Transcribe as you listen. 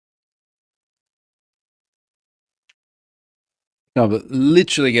No, but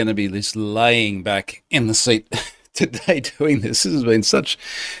literally going to be just laying back in the seat today doing this. This has been such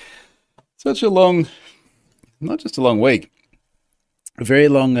a long, not just a long week, a very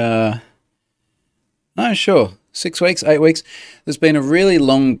long. No, sure, 6 weeks, 8 weeks. There's been a really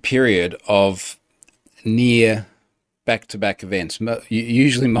long period of near back-to-back events,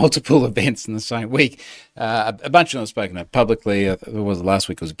 usually multiple events in the same week. A bunch of them I've spoken about publicly. It was last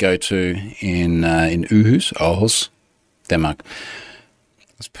week was Go-To in Aarhus, Denmark.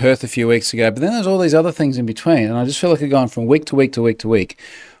 It was Perth a few weeks ago, but then there's all these other things in between, and I just feel like I've gone from week to week to week to week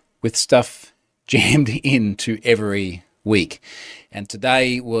with stuff jammed into every week. And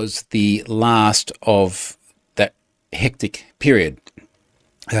today was the last of that hectic period.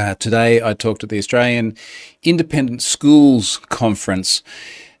 Today I talked at the Australian Independent Schools Conference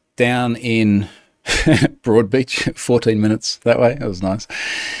down in Broadbeach, 14 minutes that way. It was nice.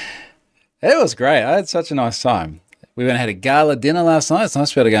 It was great. I had such a nice time. We went and had a gala dinner last night. It's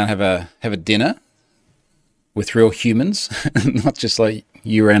nice to be able to go and have a dinner with real humans, not just like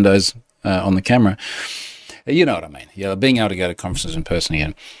you randos on the camera. You know what I mean. Yeah, being able to go to conferences in person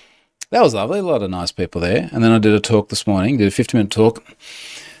again. That was lovely. A lot of nice people there. And then I did a talk this morning, did a 50-minute talk,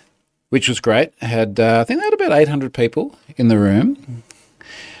 which was great. I think they had about 800 people in the room.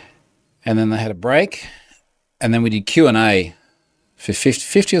 And then they had a break. And then we did Q&A for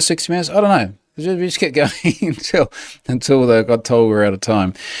 50 or 60 minutes. I don't know. We just kept going until they got told we were out of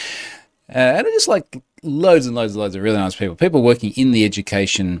time. And I just like loads and loads and loads of really nice people working in the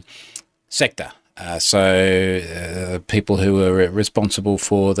education sector. So people who are responsible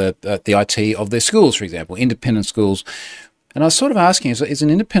for the IT of their schools, for example, independent schools. And I was sort of asking, is an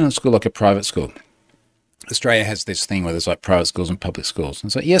independent school like a private school? Australia has this thing where there's like private schools and public schools.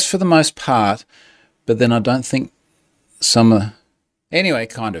 And so, yes, for the most part, but then I don't think some are... Anyway,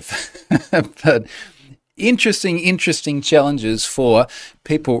 kind of. But interesting challenges for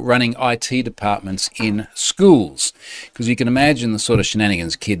people running IT departments in schools, because you can imagine the sort of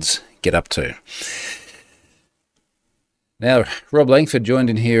shenanigans kids get up to. Now, Rob Langford joined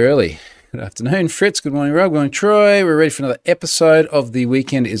in here early. Good afternoon, Fritz. Good morning, Rob. Good morning, Troy. We're ready for another episode of The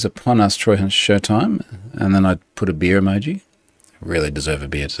Weekend is Upon Us, Troy Hunt's Showtime. And then I put a beer emoji. Really deserve a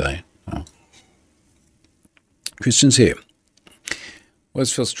beer today. Oh. Christian's here.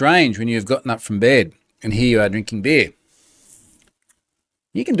 Always feel strange when you've gotten up from bed and here you are drinking beer.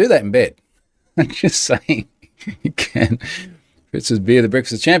 You can do that in bed. I'm just saying you can. Fritz's beer, the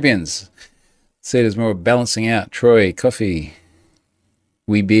breakfast of champions. See it as more balancing out. Troy, coffee,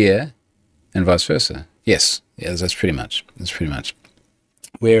 we beer, and vice versa. Yes, that's pretty much.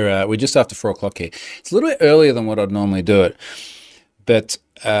 We're just after 4 o'clock here. It's a little bit earlier than what I'd normally do it, but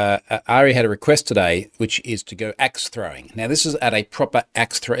Ari had a request today, which is to go axe throwing. Now, this is at a proper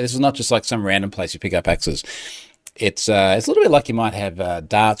axe throw. This is not just like some random place you pick up axes. It's a little bit like you might have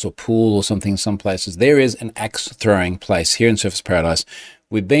darts or pool or something in some places. There is an axe throwing place here in Surfers Paradise.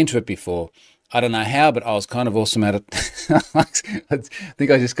 We've been to it before. I don't know how, but I was kind of awesome at it. I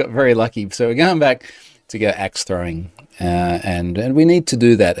think I just got very lucky. So we're going back to go axe throwing, and we need to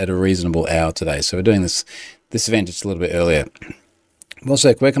do that at a reasonable hour today. So we're doing this event just a little bit earlier.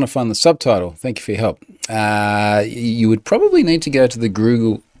 Mosek, where can I find the subtitle? Thank you for your help. You would probably need to go to the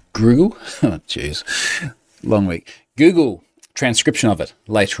Google, oh, jeez, long week, Google transcription of it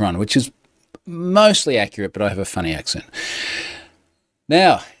later on, which is mostly accurate, but I have a funny accent.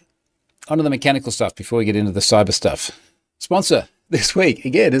 Now, onto the mechanical stuff before we get into the cyber stuff. Sponsor this week,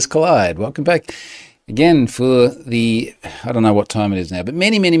 again, is Collide. Welcome back again for the, I don't know what time it is now, but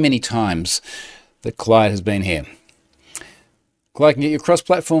many times that Collide has been here. Collide can get your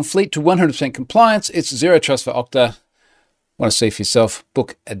cross-platform fleet to 100% compliance. It's zero trust for Okta. Want to see for yourself?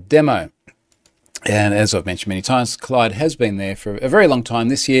 Book a demo. And as I've mentioned many times, Collide has been there for a very long time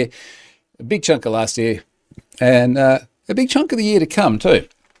this year, a big chunk of last year, and a big chunk of the year to come too.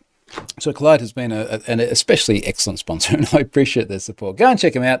 So Collide has been an especially excellent sponsor, and I appreciate their support. Go and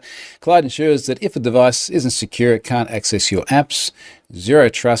check them out. Collide ensures that if a device isn't secure, it can't access your apps. Zero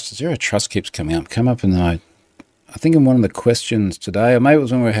trust. Zero trust keeps coming up. Come up, and I think in one of the questions today, or maybe it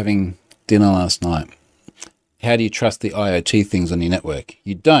was when we were having dinner last night. How do you trust the IoT things on your network?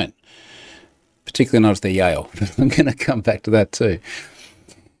 You don't, particularly not if they're Yale. I'm going to come back to that too.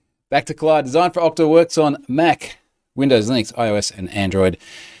 Back to Collide. Designed for Okta, works on Mac, Windows, Linux, iOS, and Android.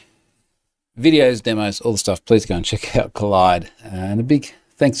 Videos, demos, all the stuff. Please go and check out Collide. And a big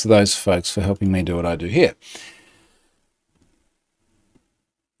thanks to those folks for helping me do what I do here.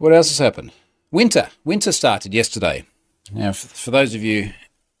 What else has happened? Winter started yesterday. Now, for those of you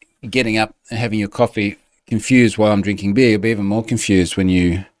getting up and having your coffee confused while I'm drinking beer, you'll be even more confused when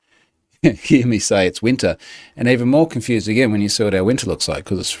you hear me say it's winter, and even more confused again when you see what our winter looks like,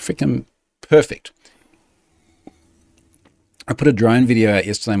 because it's freaking perfect. I put a drone video out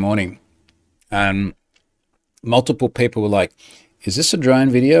yesterday morning, and multiple people were like, is this a drone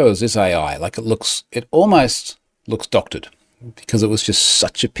video or is this AI? Like it almost looks doctored, because it was just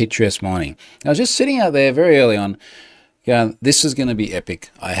such a picturesque morning. I was just sitting out there very early on going, this is going to be epic.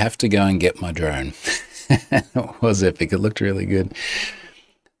 I have to go and get my drone. It was epic. It looked really good.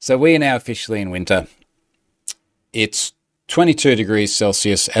 So we are now officially in winter. It's 22 degrees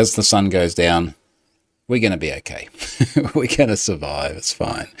Celsius as the sun goes down. We're going to be okay. We're going to survive. It's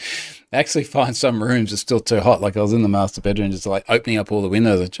fine. I actually find some rooms are still too hot. Like I was in the master bedroom just like opening up all the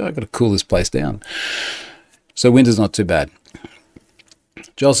windows. Like, I've got to cool this place down. So winter's not too bad.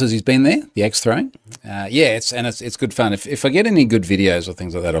 Joel says he's been there, the axe throwing. Yeah, it's good fun. If I get any good videos or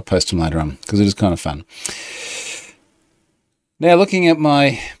things like that, I'll post them later on, because it is kind of fun. Now, looking at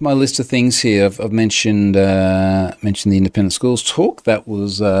my list of things here, I've mentioned the independent schools talk. That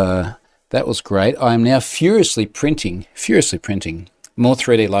was great. I am now furiously printing more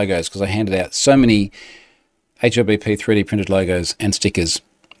 3D logos, because I handed out so many HLBP 3D printed logos and stickers.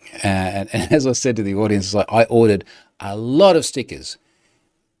 And as I said to the audience, like, I ordered a lot of stickers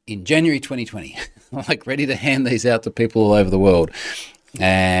in January 2020. I'm like ready to hand these out to people all over the world,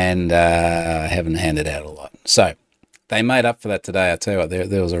 and I haven't handed out a lot. So they made up for that today. I tell you what,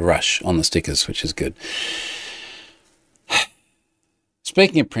 there was a rush on the stickers, which is good.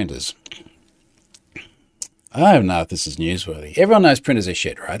 Speaking of printers, I don't know if this is newsworthy. Everyone knows printers are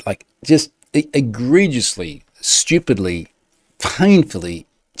shit, right? Like, just egregiously, stupidly, painfully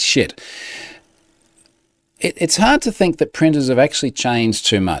shit. It's hard to think that printers have actually changed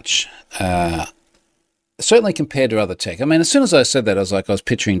too much, certainly compared to other tech. I mean, as soon as I said that, I was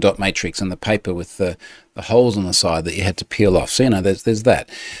picturing dot matrix and the paper with the holes on the side that you had to peel off. So, there's that.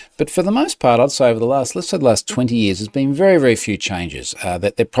 But for the most part, I'd say over the last 20 years, there's been very, very few changes.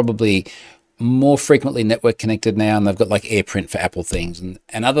 That they're probably more frequently network connected now, and they've got like AirPrint for Apple things.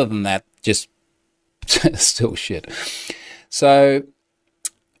 And other than that, just still shit. So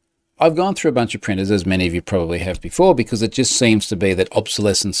I've gone through a bunch of printers, as many of you probably have before, because it just seems to be that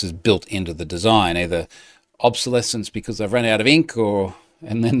obsolescence is built into the design. Either obsolescence because they've run out of ink,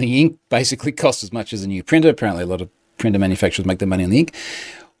 and then the ink basically costs as much as a new printer. Apparently a lot of printer manufacturers make their money on the ink.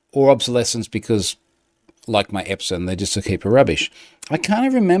 Or obsolescence because, like my Epson, they're just a heap of rubbish. I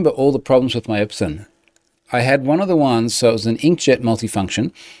can't remember all the problems with my Epson. I had one of the ones, so it was an inkjet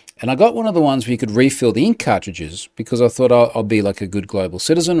multifunction, and I got one of the ones where you could refill the ink cartridges, because I thought I'll be like a good global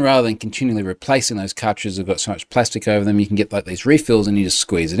citizen, rather than continually replacing those cartridges. They've got so much plastic over them, you can get like these refills and you just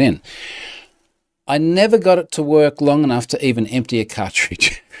squeeze it in. I never got it to work long enough to even empty a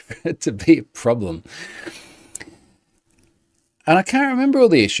cartridge for it to be a problem. And I can't remember all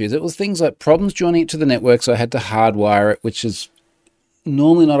the issues. It was things like problems joining it to the network, so I had to hardwire it, which is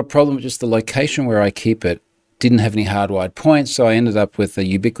normally not a problem, but just the location where I keep it didn't have any hardwired points, so I ended up with a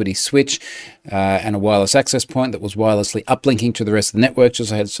Ubiquiti switch and a wireless access point that was wirelessly uplinking to the rest of the network, just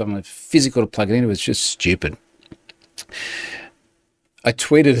so I had something physical to plug it in. It was just stupid. I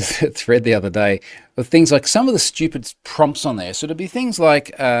tweeted a thread the other day with things like some of the stupid prompts on there. So it'd be things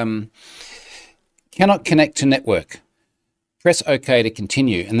like, cannot connect to network. Press OK to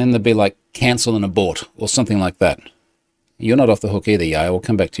continue, and then there'd be like cancel and abort or something like that. You're not off the hook either, yeah. I'll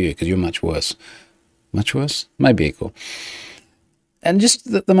come back to you because you're much worse. Much worse? Maybe equal. And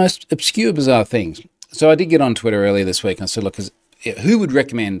just the most obscure, bizarre things. So I did get on Twitter earlier this week and I said, look, who would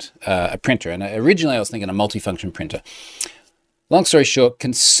recommend a printer? And originally I was thinking a multifunction printer. Long story short,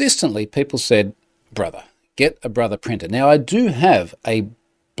 consistently people said, Brother, get a Brother printer. Now I do have a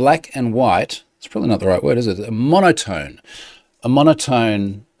black and white, it's probably not the right word, is it? A monotone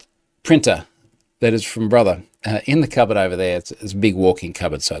printer that is from Brother in the cupboard over there. It's a big walk-in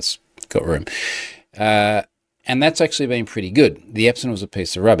cupboard, so it's got room. And that's actually been pretty good. The Epson was a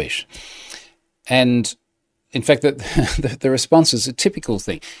piece of rubbish. And in fact, the response is a typical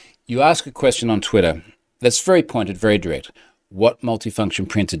thing. You ask a question on Twitter that's very pointed, very direct. What multifunction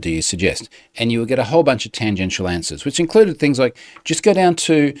printer do you suggest? And you will get a whole bunch of tangential answers, which included things like just go down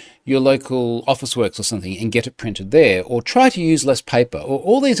to your local Officeworks or something and get it printed there, or try to use less paper, or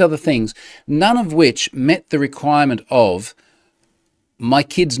all these other things, none of which met the requirement of my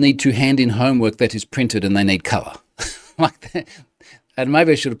kids need to hand in homework that is printed and they need color. Like that. And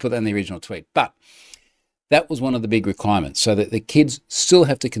maybe I should have put that in the original tweet, but that was one of the big requirements, so that the kids still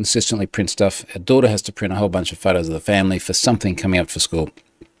have to consistently print stuff. Our daughter has to print a whole bunch of photos of the family for something coming up for school.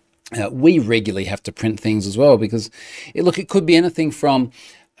 We regularly have to print things as well, because it could be anything from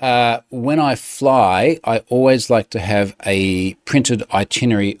when I fly, I always like to have a printed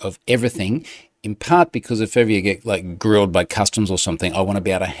itinerary of everything, in part because if ever you get like grilled by customs or something, I want to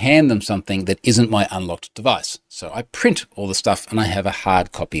be able to hand them something that isn't my unlocked device. So I print all the stuff and I have a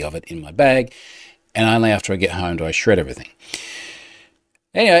hard copy of it in my bag, and only after I get home do I shred everything.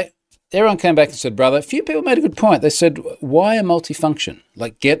 Anyway, everyone came back and said, brother, a few people made a good point. They said, why a multifunction?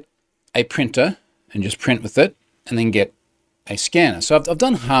 Like, get a printer and just print with it, and then get a scanner. So I've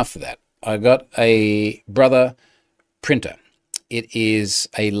done half of that. I got a Brother printer. It is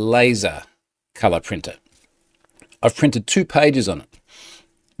a laser color printer. I've printed 2 pages on it.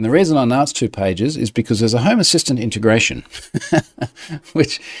 And the reason I know it's 2 pages is because there's a Home Assistant integration,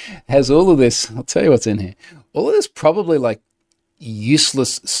 which has all of this. I'll tell you what's in here. All of this probably like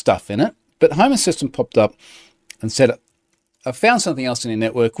useless stuff in it, but Home Assistant popped up and said, I found something else in your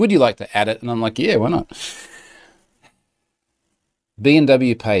network. Would you like to add it? And I'm like, yeah, why not?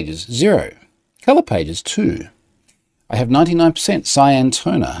 B&W pages, 0. Color pages, 2. I have 99% cyan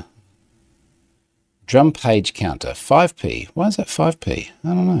toner. Drum page counter, 5p. Why is that 5p? I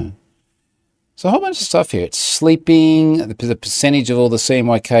don't know. So a whole bunch of stuff here. It's sleeping, the percentage of all the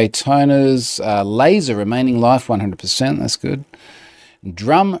CMYK toners, laser remaining life, 100%. That's good.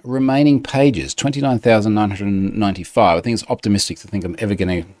 Drum remaining pages, 29,995. I think it's optimistic to think I'm ever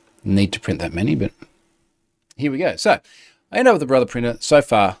going to need to print that many, but here we go. So I ended up with the Brother printer. So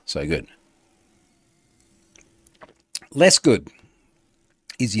far, so good. Less good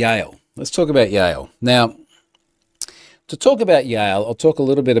is Yale. Let's talk about Yale. Now, to talk about Yale, I'll talk a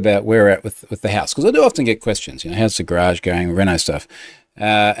little bit about where we're at with the house, because I do often get questions, how's the garage going, Reno stuff,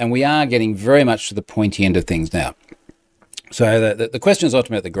 and we are getting very much to the pointy end of things now. So the question is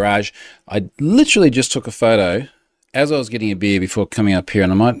ultimately about the garage. I literally just took a photo as I was getting a beer before coming up here,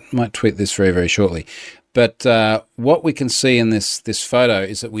 and I might tweet this very, very shortly. But what we can see in this photo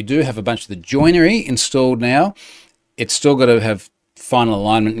is that we do have a bunch of the joinery installed now. It's still got to have final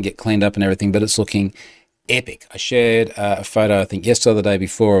alignment and get cleaned up and everything, but it's looking epic. I shared a photo, I think yesterday or the day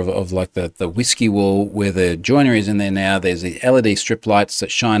before, of like the whiskey wall where the joinery is in there now. There's the LED strip lights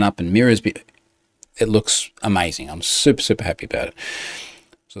that shine up and mirrors. It looks amazing. I'm super, super happy about it.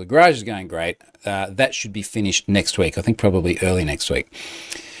 So the garage is going great. That should be finished next week. I think probably early next week.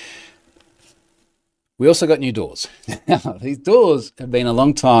 We also got new doors. These doors have been a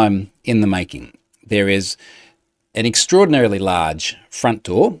long time in the making. There is an extraordinarily large front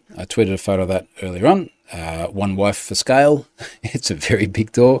door. I tweeted a photo of that earlier on. One wife for scale. It's a very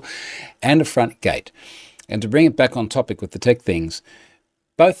big door. And a front gate. And to bring it back on topic with the tech things,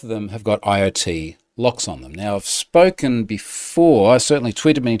 both of them have got IoT locks on them. Now, I've spoken before, I certainly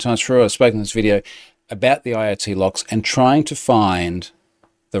tweeted many times before, I've spoken in this video about the IoT locks and trying to find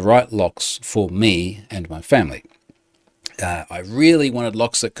the right locks for me and my family. I really wanted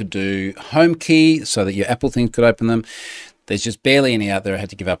locks that could do home key so that your Apple things could open them. There's just barely any out there. I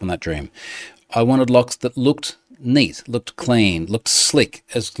had to give up on that dream. I wanted locks that looked neat, looked clean, looked slick,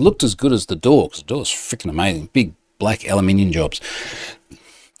 looked as good as the door, because the door is freaking amazing. Big black aluminium jobs.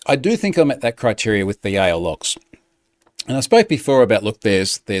 I do think I met that criteria with the Yale locks. And I spoke before about, look,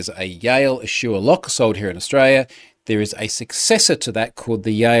 there's a Yale Assure lock sold here in Australia. There is a successor to that called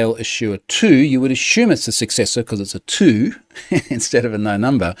the Yale Assure 2. You would assume it's a successor because it's a 2 instead of a no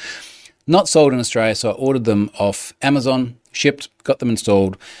number. Not sold in Australia, so I ordered them off Amazon, shipped, got them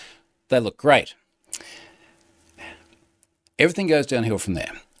installed. They look great. Everything goes downhill from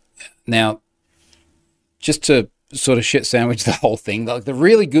there. Now, just to sort of shit sandwich the whole thing, like the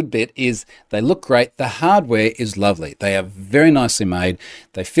really good bit is they look great. The hardware is lovely. They are very nicely made.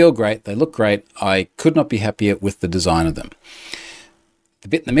 They feel great. They look great. I could not be happier with the design of them. The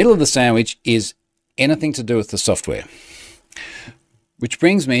bit in the middle of the sandwich is anything to do with the software, which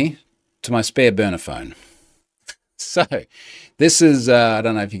brings me to my spare burner phone. So this is, I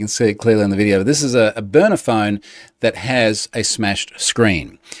don't know if you can see it clearly in the video, but this is a burner phone that has a smashed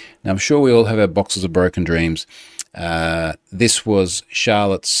screen. Now, I'm sure we all have our boxes of broken dreams. This was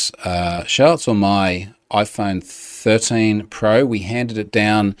Charlotte's or my iPhone 13 Pro. We handed it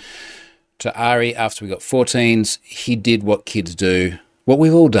down to Ari after we got 14s. He did what kids do, what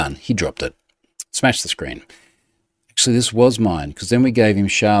we've all done. He dropped it, smashed the screen. Actually, this was mine, because then we gave him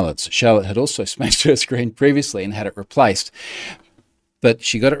Charlotte's. Charlotte had also smashed her screen previously and had it replaced. But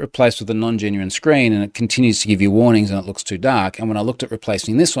she got it replaced with a non-genuine screen, and it continues to give you warnings and it looks too dark. And when I looked at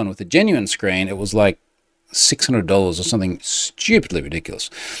replacing this one with a genuine screen, it was like $600 or something stupidly ridiculous.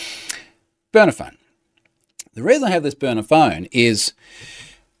 Burner phone. The reason I have this burner phone is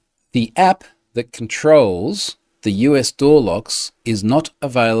the app that controls the US door locks is not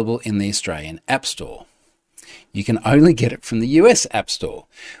available in the Australian App Store. you can only get it from the US App Store,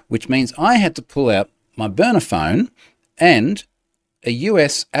 which means I had to pull out my burner phone and a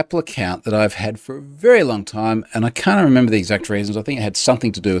US Apple account that I've had for a very long time, and I can't remember the exact reasons. I think it had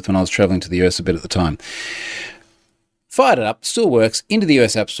something to do with when I was traveling to the US a bit at the time. Fired it up, still works, into the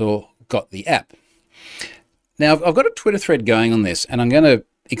US App Store, got the app. Now, I've got a Twitter thread going on this, and I'm going to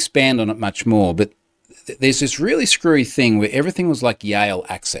expand on it much more, but there's this really screwy thing where everything was like Yale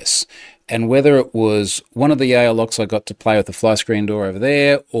access. And whether it was one of the Yale locks I got to play with the fly screen door over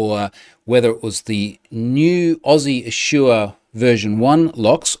there, or whether it was the new Aussie Assure version 1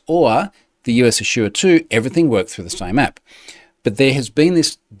 locks or the US Assure 2, everything worked through the same app. But there has been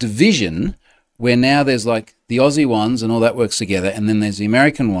this division where now there's like the Aussie ones and all that works together, and then there's the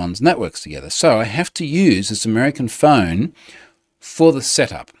American ones and that works together. So I have to use this American phone for the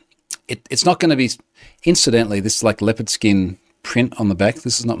setup. It's not going to be, incidentally, this is like leopard skin print on the back.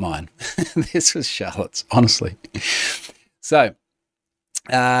 This is not mine. This was Charlotte's, honestly. So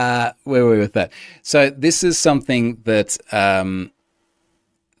where were we with that? So this is something that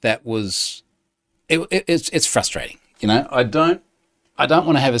that was it's frustrating. You know, I don't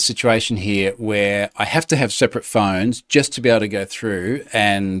want to have a situation here where I have to have separate phones just to be able to go through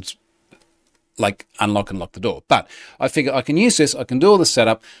and like unlock and lock the door. But I figure I can use this, I can do all the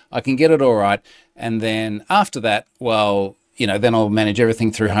setup, I can get it all right, and then after that, well, you know, then I'll manage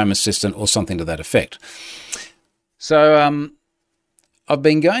everything through Home Assistant or something to that effect. So I've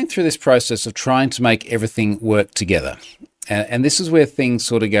been going through this process of trying to make everything work together. And this is where things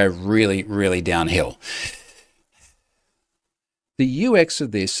sort of go really, really downhill. The UX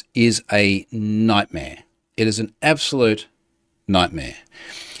of this is a nightmare. It is an absolute nightmare.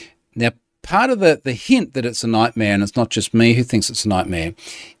 Now, part of the hint that it's a nightmare, and it's not just me who thinks it's a nightmare,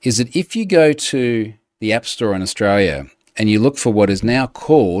 is that if you go to the App Store in Australia and you look for what is now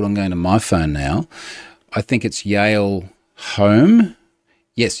called, I'm going to my phone now, I think it's Yale Home.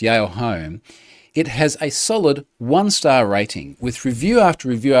 Yes, Yale Home. It has a solid 1-star rating with review after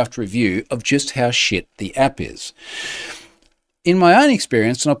review after review of just how shit the app is. In my own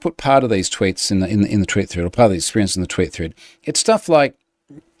experience, and I'll put part of these tweets in the tweet thread, or part of the experience in the tweet thread, it's stuff like,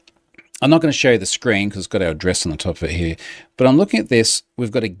 I'm not going to show you the screen because it's got our address on the top of it here, but I'm looking at this,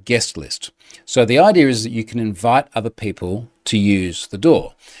 we've got a guest list. So the idea is that you can invite other people to use the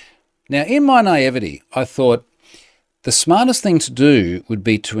door. Now, in my naivety, I thought the smartest thing to do would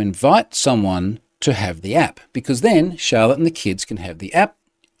be to invite someone to have the app, because then Charlotte and the kids can have the app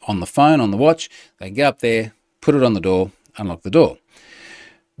on the phone, on the watch, they go up there, put it on the door, unlock the door.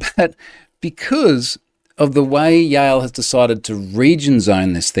 But because of the way Yale has decided to region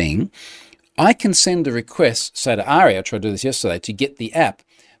zone this thing, I can send a request, say to Ari, I tried to do this yesterday, to get the app,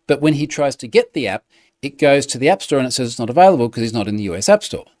 but when he tries to get the app, it goes to the App Store and it says it's not available because he's not in the US App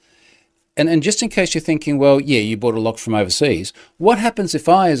Store. And just in case you're thinking, well, yeah, you bought a lock from overseas, what happens if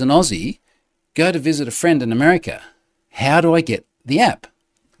I, as an Aussie, go to visit a friend in America? How do I get the app?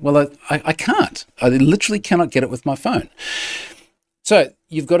 Well, I can't. I literally cannot get it with my phone. So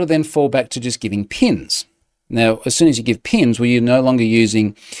you've got to then fall back to just giving pins. Now, as soon as you give pins, well, you're no longer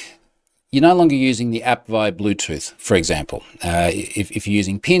using the app via Bluetooth, for example. If you're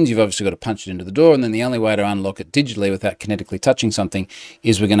using pins, you've obviously got to punch it into the door, and then the only way to unlock it digitally without kinetically touching something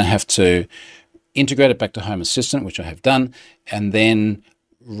is we're going to have to integrate it back to Home Assistant, which I have done, and then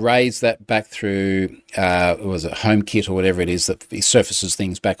raise that back through, was it HomeKit or whatever it is that surfaces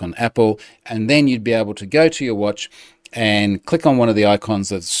things back on Apple, and then you'd be able to go to your watch and click on one of the icons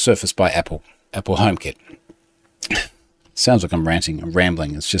that's surfaced by Apple HomeKit. Sounds like I'm ranting, I'm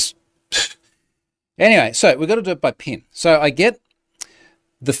rambling. It's just... Anyway, so we've got to do it by pin. So I get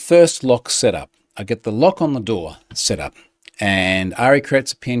the first lock set up. I get the lock on the door set up. And Ari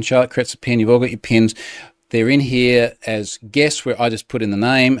creates a pin, Charlotte creates a pin. You've all got your pins. They're in here as guests, where I just put in the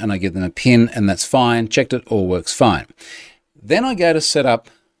name and I give them a pin, and that's fine. Checked it, all works fine. Then I go to set up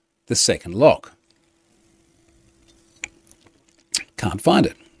the second lock. Can't find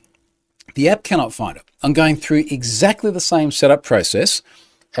it. The app cannot find it. I'm going through exactly the same setup process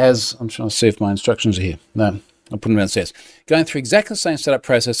as, I'm trying to see if my instructions are here. No, I'll put them downstairs. Going through exactly the same setup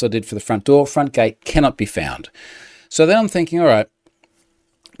process I did for the front door. Front gate cannot be found. So then I'm thinking, all right,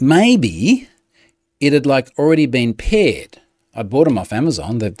 maybe it had like already been paired. I bought them off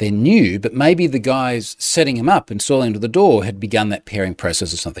Amazon. They're new, but maybe the guys setting them up, installing to the door, had begun that pairing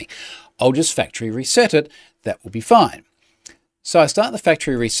process or something. I'll just factory reset it. That will be fine. So I start the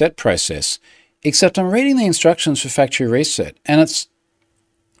factory reset process, except I'm reading the instructions for factory reset, and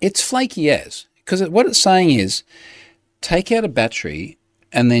it's flaky as, because what it's saying is take out a battery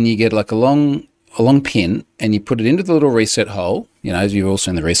and then you get like a long pin and you put it into the little reset hole, you know, as you've all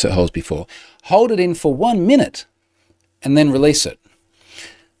seen the reset holes before, hold it in for 1 minute and then release it.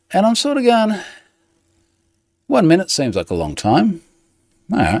 And I'm sort of going, 1 minute seems like a long time.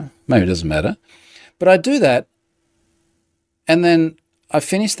 All right, maybe it doesn't matter. But I do that, and then I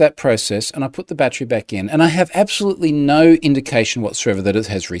finish that process and I put the battery back in, and I have absolutely no indication whatsoever that it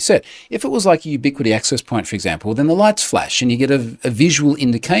has reset. If it was like a Ubiquiti access point, for example, then the lights flash and you get a visual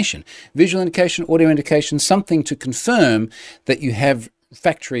indication. Visual indication, audio indication, something to confirm that you have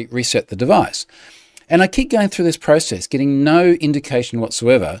factory reset the device. And I keep going through this process, getting no indication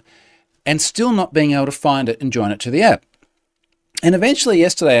whatsoever, and still not being able to find it and join it to the app. And eventually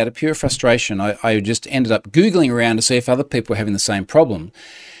yesterday, out of pure frustration, I just ended up Googling around to see if other people were having the same problem.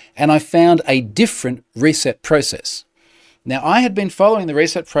 And I found a different reset process. Now, I had been following the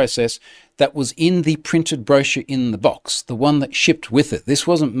reset process that was in the printed brochure in the box, the one that shipped with it. This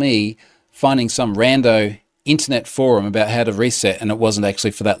wasn't me finding some rando internet forum about how to reset, and it wasn't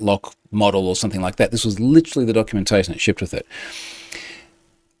actually for that lock model or something like that. This was literally the documentation that shipped with it.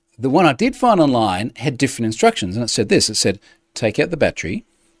 The one I did find online had different instructions, and it said this. It said, take out the battery,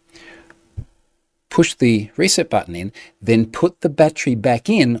 push the reset button in, then put the battery back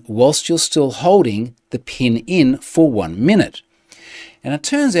in whilst you're still holding the pin in for 1 minute. And it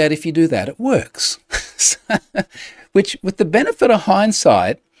turns out if you do that, it works. Which, with the benefit of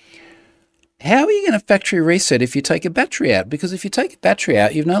hindsight, how are you going to factory reset if you take a battery out? Because if you take a battery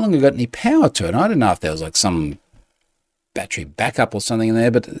out, you've no longer got any power to it. And I don't know if there was like some battery backup or something in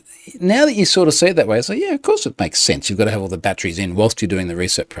there, but now that you sort of see it that way, it's like, yeah, of course it makes sense. You've got to have all the batteries in whilst you're doing the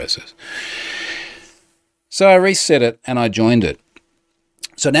reset process. So I reset it and I joined it.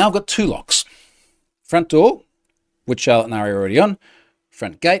 So now I've got 2 locks. Front door, which Charlotte and Ari are already on,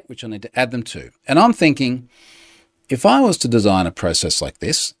 front gate, which I need to add them to. And I'm thinking, if I was to design a process like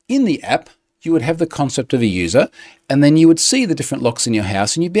this, in the app, you would have the concept of a user, and then you would see the different locks in your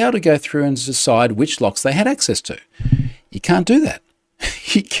house, and you'd be able to go through and decide which locks they had access to. You can't do that.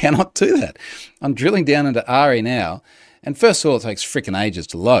 You cannot do that. I'm drilling down into Ari now, and first of all, it takes freaking ages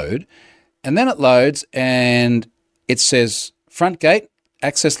to load, and then it loads, and it says front gate,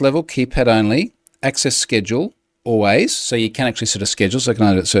 access level, keypad only, access schedule, always, so you can actually set a schedule, so I can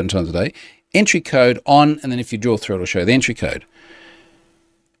only do it at certain times of the day, entry code on, and then if you draw through, it'll show you the entry code.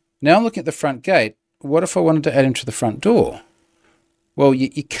 Now I'm looking at the front gate. What if I wanted to add him to the front door? Well,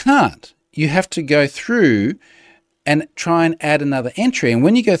 you can't. You have to go through and try and add another entry. And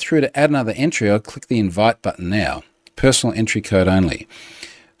when you go through to add another entry, I'll click the invite button now. Personal entry code only.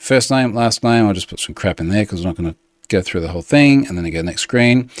 First name, last name, I'll just put some crap in there because I'm not going to go through the whole thing. And then I go next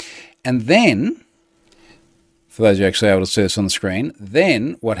screen. And then, for those who are actually able to see this on the screen,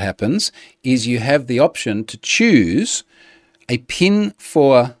 then what happens is you have the option to choose a PIN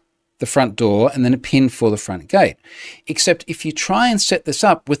for the front door and then a PIN for the front gate. Except if you try and set this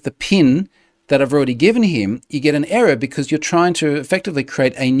up with the PIN that I've already given him, you get an error because you're trying to effectively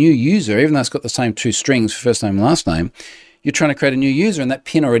create a new user, even though it's got the same 2 strings for first name and last name. You're trying to create a new user and that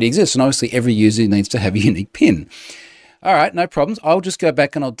PIN already exists. And obviously every user needs to have a unique PIN. All right, no problems. I'll just go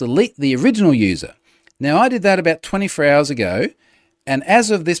back and I'll delete the original user. Now I did that about 24 hours ago. And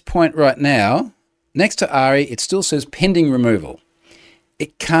as of this point right now, next to Ari, it still says pending removal.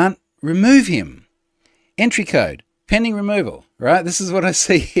 It can't remove him. Entry code, pending removal, right? This is what I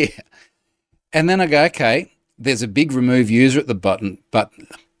see here. And then I go, okay, there's a big remove user at the button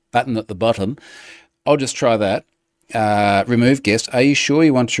at the bottom. I'll just try that. Remove guest. Are you sure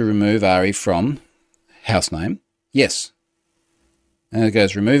you want to remove Ari from house name? Yes. And it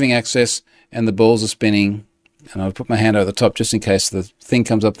goes removing access and the balls are spinning. And I'll put my hand over the top just in case the thing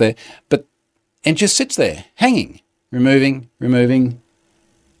comes up there. But it just sits there, hanging, removing,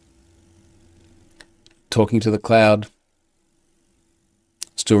 talking to the cloud,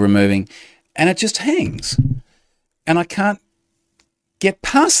 still removing, and it just hangs. And I can't get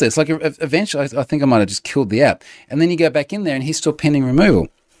past this. Like eventually, I think I might have just killed the app. And then you go back in there and he's still pending removal.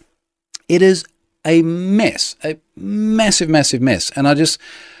 It is a mess, a massive, massive mess. And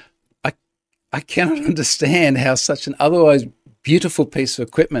I cannot understand how such an otherwise beautiful piece of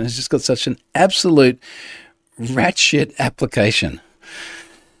equipment has just got such an absolute rat shit application.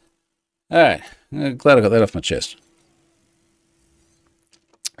 All right. I'm glad I got that off my chest.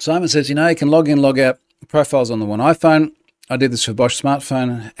 Simon says, you can log in, log out, profiles on the one iPhone. I did this for Bosch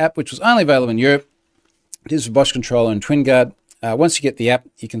smartphone app, which was only available in Europe. It is for Bosch controller and TwinGuard. Once you get the app,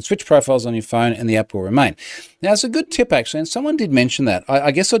 you can switch profiles on your phone and the app will remain. Now, it's a good tip, actually, and someone did mention that.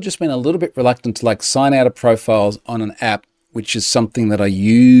 I guess I've just been a little bit reluctant to sign out of profiles on an app, which is something that I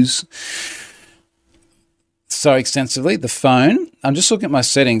use so extensively. The phone, I'm just looking at my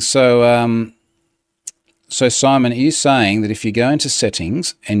settings. So So Simon, are you saying that if you go into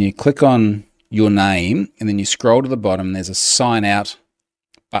settings and you click on your name and then you scroll to the bottom, there's a sign out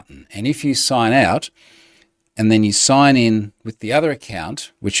button. And if you sign out and then you sign in with the other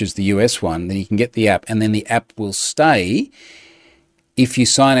account, which is the US one, then you can get the app, and then the app will stay. If you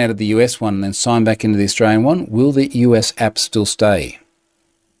sign out of the US one and then sign back into the Australian one, will the US app still stay?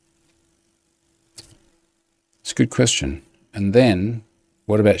 It's a good question. And then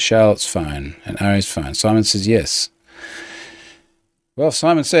what about Charlotte's phone and Ari's phone? Simon says yes. Well,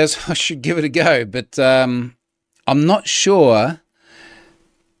 Simon says I should give it a go, but I'm not sure.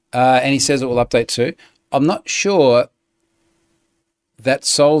 And he says it will update too. I'm not sure that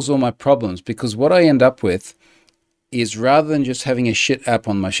solves all my problems, because what I end up with is, rather than just having a shit app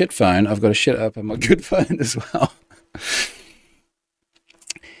on my shit phone, I've got a shit app on my good phone as well.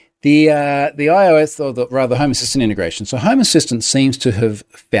 The iOS, or the Home Assistant integration. So Home Assistant seems to have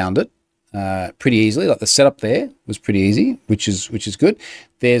found it pretty easily. Like the setup there was pretty easy, which is good.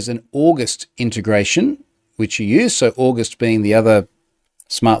 There's an August integration which you use. So August being the other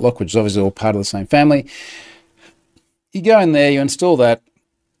smart lock, which is obviously all part of the same family. You go in there, you install that.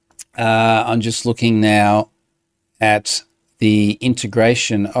 I'm just looking now at the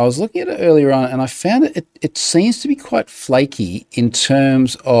integration. I was looking at it earlier on and I found it seems to be quite flaky in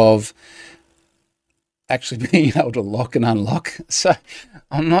terms of actually being able to lock and unlock. So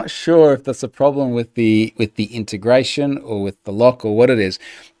I'm not sure if that's a problem with the integration or with the lock or what it is.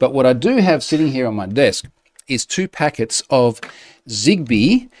 But what I do have sitting here on my desk is 2 packets of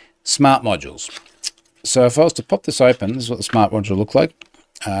Zigbee smart modules. So if I was to pop this open, this is what the smart module look like.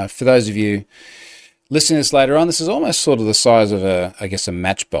 For those of you listening to this later on, this is almost sort of the size of a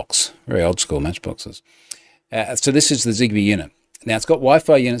matchbox, very old school matchboxes. So this is the Zigbee unit. Now it's got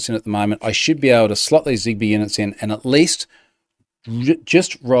Wi-Fi units in at the moment. I should be able to slot these Zigbee units in and at least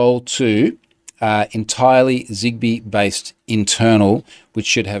just roll to entirely Zigbee-based internal, which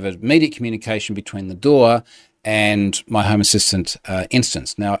should have immediate communication between the door and my Home Assistant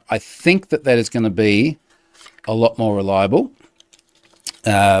instance. Now, I think that is going to be a lot more reliable.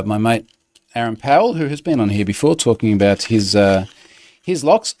 My mate Aaron Powell, who has been on here before talking about his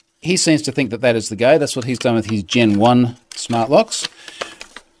locks, he seems to think that is the go. That's what he's done with his Gen 1 smart locks.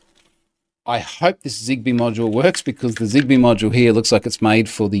 I hope this Zigbee module works, because the Zigbee module here looks like it's made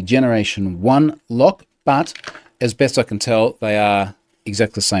for the Generation 1 lock, but as best I can tell, they are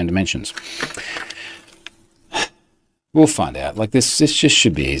exactly the same dimensions. We'll find out. Like this just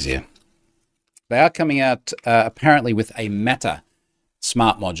should be easier. They are coming out apparently with a Matter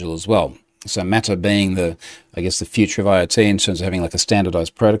smart module as well. So Matter being the future of IoT in terms of having like a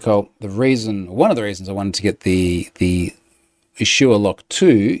standardized protocol. One of the reasons I wanted to get the Assure Lock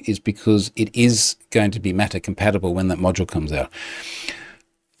 2 is because it is going to be Matter compatible when that module comes out.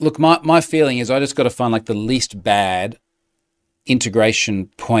 Look, my feeling is I just got to find like the least bad integration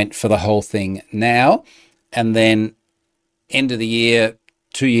point for the whole thing now, and then end of the year,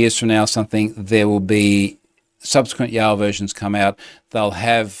 2 years from now, something, there will be subsequent YAL versions come out.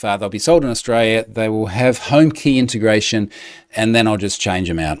 They'll be sold in Australia. They will have home key integration, and then I'll just change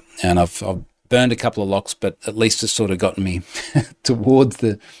them out. And I've burned a couple of locks, but at least it's sort of gotten me towards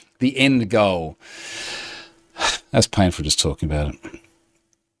the end goal. That's painful just talking about it.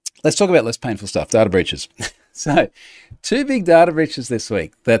 Let's talk about less painful stuff, data breaches. So 2 big data breaches this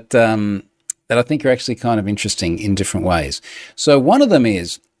week that I think are actually kind of interesting in different ways. So one of them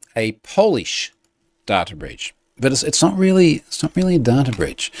is a Polish data breach, but it's not really a data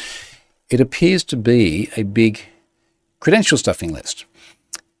breach. It appears to be a big credential stuffing list.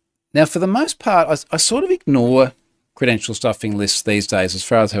 Now, for the most part, I sort of ignore credential stuffing lists these days as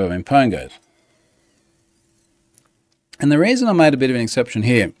far as how Pwn goes. And the reason I made a bit of an exception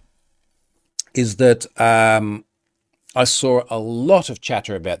here is that I saw a lot of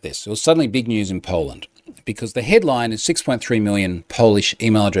chatter about this. It was suddenly big news in Poland because the headline is 6.3 million Polish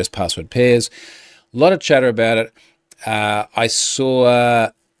email address password pairs. A lot of chatter about it. I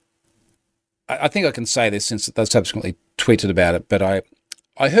think I can say this since they subsequently tweeted about it, but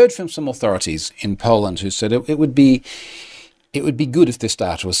I heard from some authorities in Poland who said it would be good if this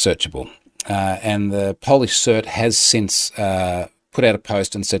data was searchable. And the Polish CERT has since put out a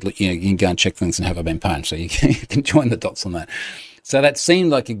post and said, look, you can go and check things and have I been pwned, so you can join the dots on that. So that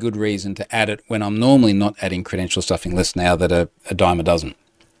seemed like a good reason to add it when I'm normally not adding credential stuffing lists now that are a dime a dozen.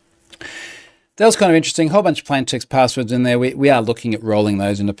 That was kind of interesting. A whole bunch of plain text passwords in there. We are looking at rolling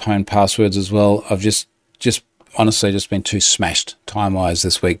those into Pwn passwords as well. I've just honestly just been too smashed time-wise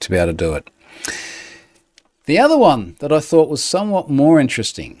this week to be able to do it. The other one that I thought was somewhat more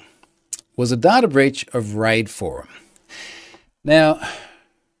interesting was a data breach of RAID Forum. Now,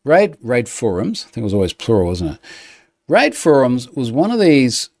 Raid Forums, I think it was always plural, wasn't it? Raid Forums was one of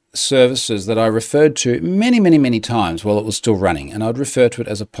these services that I referred to many, many, many times while it was still running, and I'd refer to it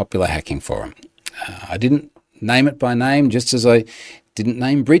as a popular hacking forum. I didn't name it by name, just as I didn't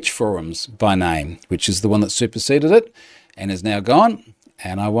name Breach Forums by name, which is the one that superseded it and is now gone.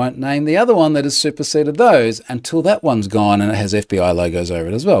 And I won't name the other one that has superseded those until that one's gone and it has FBI logos over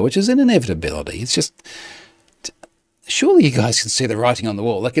it as well, which is an inevitability. It's just, surely you guys can see the writing on the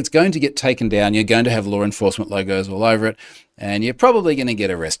wall. Like, it's going to get taken down. You're going to have law enforcement logos all over it, and you're probably going to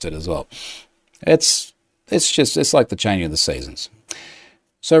get arrested as well. It's like the changing of the seasons.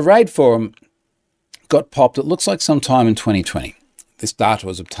 So Raid Forum got popped, it looks like sometime in 2020. This data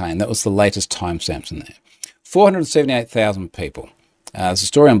was obtained. That was the latest timestamps in there. 478,000 people. There's a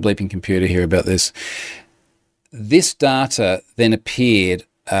story on Bleeping Computer here about this. This data then appeared,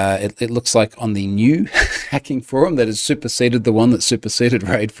 it looks like, on the new hacking forum that has superseded the one that superseded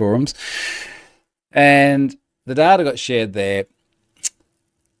Raid Forums. And the data got shared there.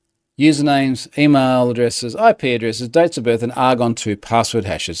 Usernames, email addresses, IP addresses, dates of birth, and Argon2 password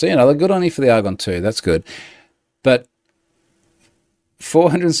hashes. So, they're good on you for the Argon2. That's good. But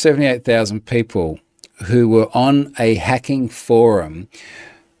 478,000 people who were on a hacking forum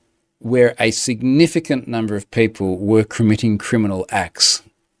where a significant number of people were committing criminal acts.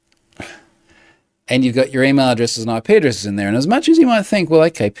 And you've got your email addresses and IP addresses in there. And as much as you might think, well,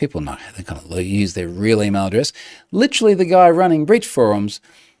 okay, people know they're going to use their real email address. Literally, the guy running Breach Forums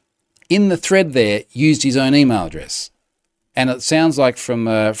in the thread there used his own email address. And it sounds like from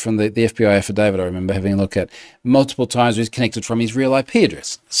the FBI affidavit I remember having a look at, multiple times he's connected from his real IP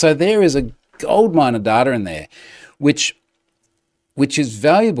address. So there is a gold mine of data in there, which is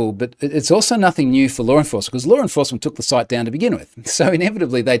valuable, but it's also nothing new for law enforcement, because law enforcement took the site down to begin with. So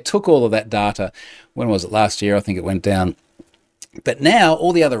inevitably, they took all of that data. When was it? Last year, I think it went down. But now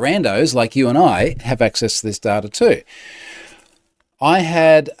all the other randos like you and I have access to this data too. I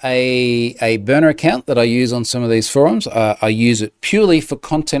had a burner account that I use on some of these forums. I use it purely for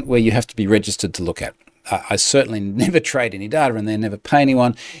content where you have to be registered to look at. I certainly never trade any data in there, never pay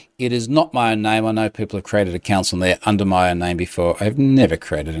anyone. It is not my own name. I know people have created accounts on there under my own name before. I've never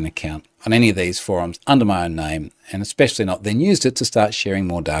created an account on any of these forums under my own name, and especially not then used it to start sharing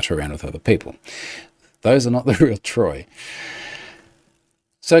more data around with other people. Those are not the real Troy.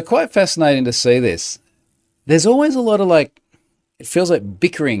 So quite fascinating to see this. There's always a lot of it feels like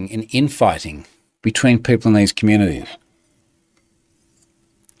bickering and infighting between people in these communities.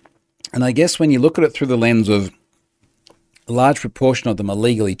 And I guess when you look at it through the lens of a large proportion of them are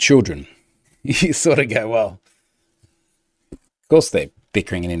legally children, you sort of go, well, of course they're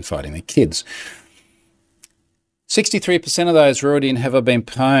bickering and infighting. They're kids. 63% of those were already in Have I Been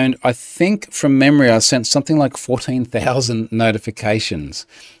Pwned. I think from memory I sent something like 14,000 notifications.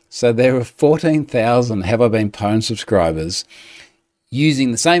 So there were 14,000 Have I Been Pwned subscribers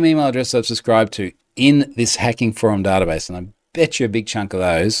using the same email address I've subscribed to in this hacking forum database. And I bet you a big chunk of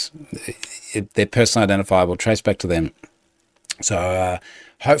those, they're personally identifiable, trace back to them. So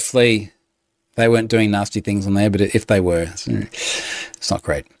hopefully they weren't doing nasty things on there, but if they were, it's not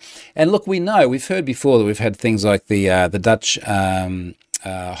great. And look, we've heard before that we've had things like the Dutch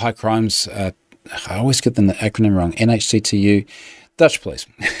high crimes, I always get the acronym wrong, NHCTU, Dutch police,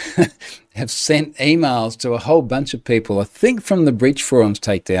 have sent emails to a whole bunch of people, I think from the Breach Forums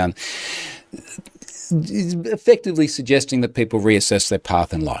takedown, effectively suggesting that people reassess their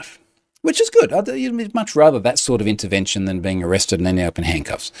path in life, which is good. I'd much rather that sort of intervention than being arrested and ending up in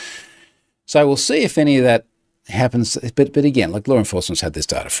handcuffs. So we'll see if any of that happens. But again, like, law enforcement's had this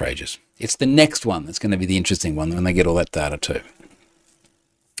data for ages. It's the next one that's going to be the interesting one when they get all that data too.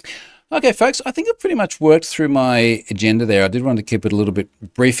 Okay, folks, I think I've pretty much worked through my agenda there. I did want to keep it a little bit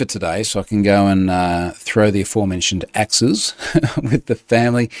briefer today so I can go and throw the aforementioned axes with the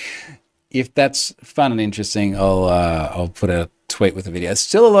family. If that's fun and interesting, I'll put a tweet with a video. There's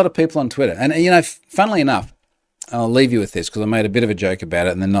still a lot of people on Twitter. And, funnily enough, I'll leave you with this because I made a bit of a joke about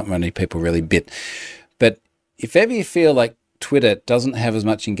it and then not many people really bit. But if ever you feel like Twitter doesn't have as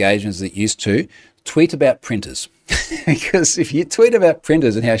much engagement as it used to, tweet about printers. Because if you tweet about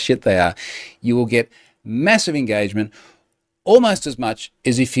printers and how shit they are, you will get massive engagement, almost as much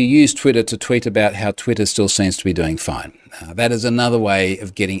as if you use Twitter to tweet about how Twitter still seems to be doing fine. That is another way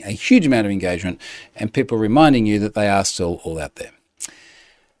of getting a huge amount of engagement and people reminding you that they are still all out there.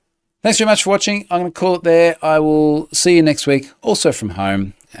 Thanks very much for watching. I'm going to call it there. I will see you next week, also from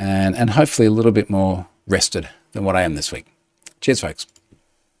home, and hopefully a little bit more rested than what I am this week. Cheers, folks.